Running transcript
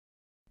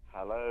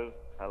Hello,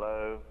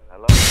 hello,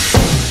 hello.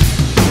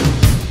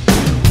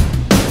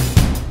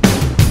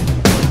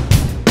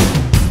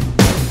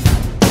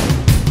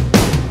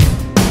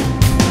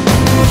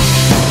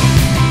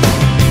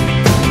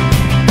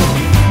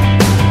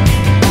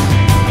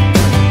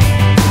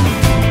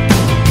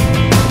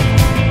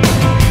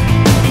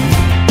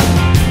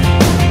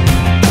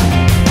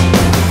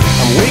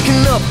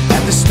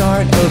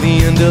 Start of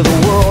the end of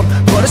the world,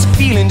 but it's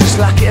feeling just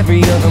like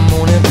every other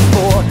morning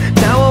before.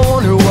 Now I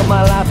wonder what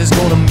my life is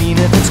gonna mean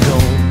if it's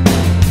gone.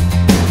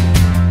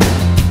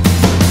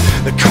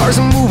 The cars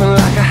are moving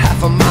like a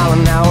half a mile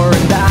an hour,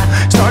 and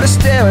I started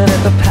staring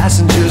at the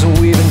passengers and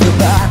waving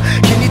goodbye.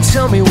 Can you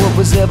tell me what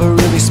was ever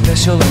really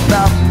special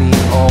about me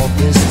all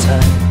this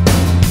time?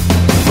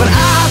 But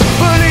I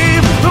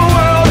believe the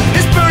world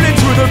is burning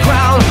to the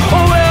ground.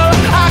 Oh well,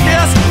 I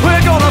guess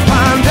we're gonna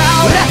find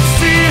out. Let's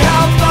see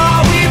how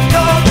far we've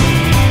come.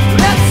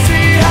 Let's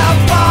see how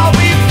far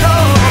we've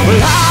come.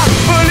 Well, I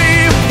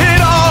believe it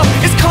all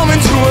is coming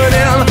to an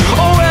end.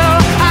 Oh well,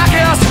 I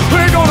guess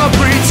we're gonna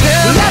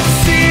pretend. Let's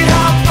see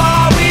how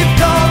far we've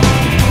come.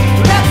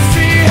 Let's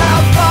see how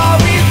far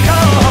we've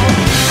come.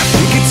 I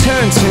think it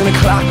turned 10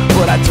 o'clock,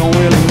 but I don't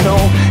really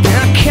know. And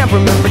I can't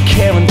remember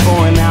caring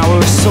for an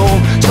hour or so.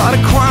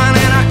 Started crying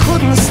and I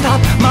couldn't stop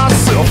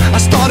myself. I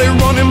started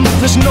running, but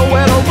there's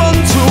nowhere to run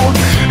to.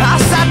 I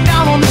sat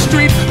down on the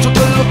street, took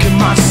a look at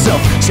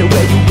myself. Said,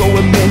 where you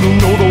going, man? You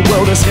know the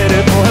world is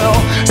headed for hell.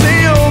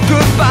 Say your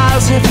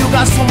goodbyes if you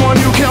got someone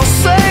you can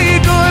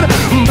say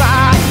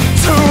goodbye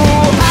to.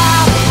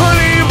 I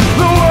believe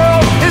the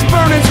world is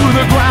burning to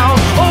the ground.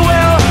 Oh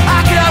well, I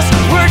guess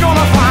we're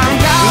gonna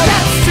find out.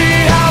 Let's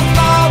see how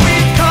far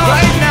we've come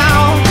right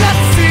now.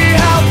 Let's see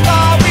how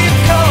far we've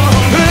come.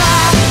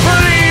 I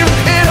believe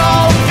it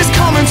all is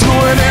coming to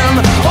an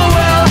end. Oh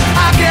well,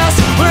 I guess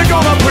we're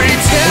gonna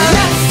pretend.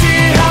 Let's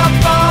see how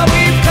far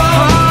we've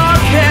come.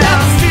 Yeah.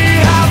 Let's see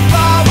how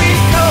far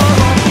we've come.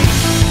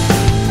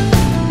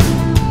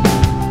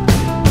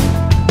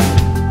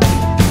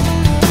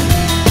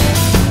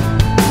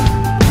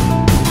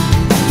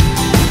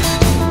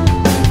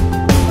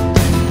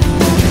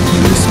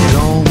 It's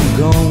gone,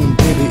 gone,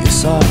 baby,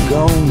 it's all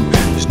gone.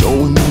 There's no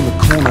one in the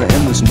corner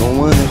and there's no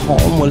one at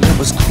home. Well, it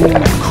was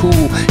cool,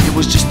 cool, it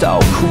was just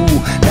all cool.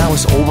 Now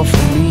it's over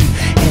for me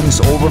and it's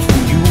over for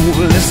you.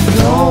 Well, it's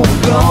gone,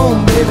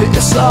 gone, baby,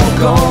 it's all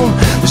gone.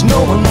 There's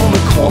no one on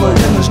the corner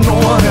and there's no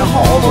one at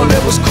home. Well,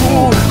 it was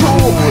cool,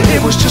 cool,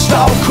 it was just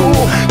all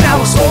cool.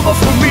 Now it's over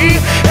for me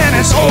and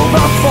it's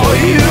over for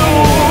you.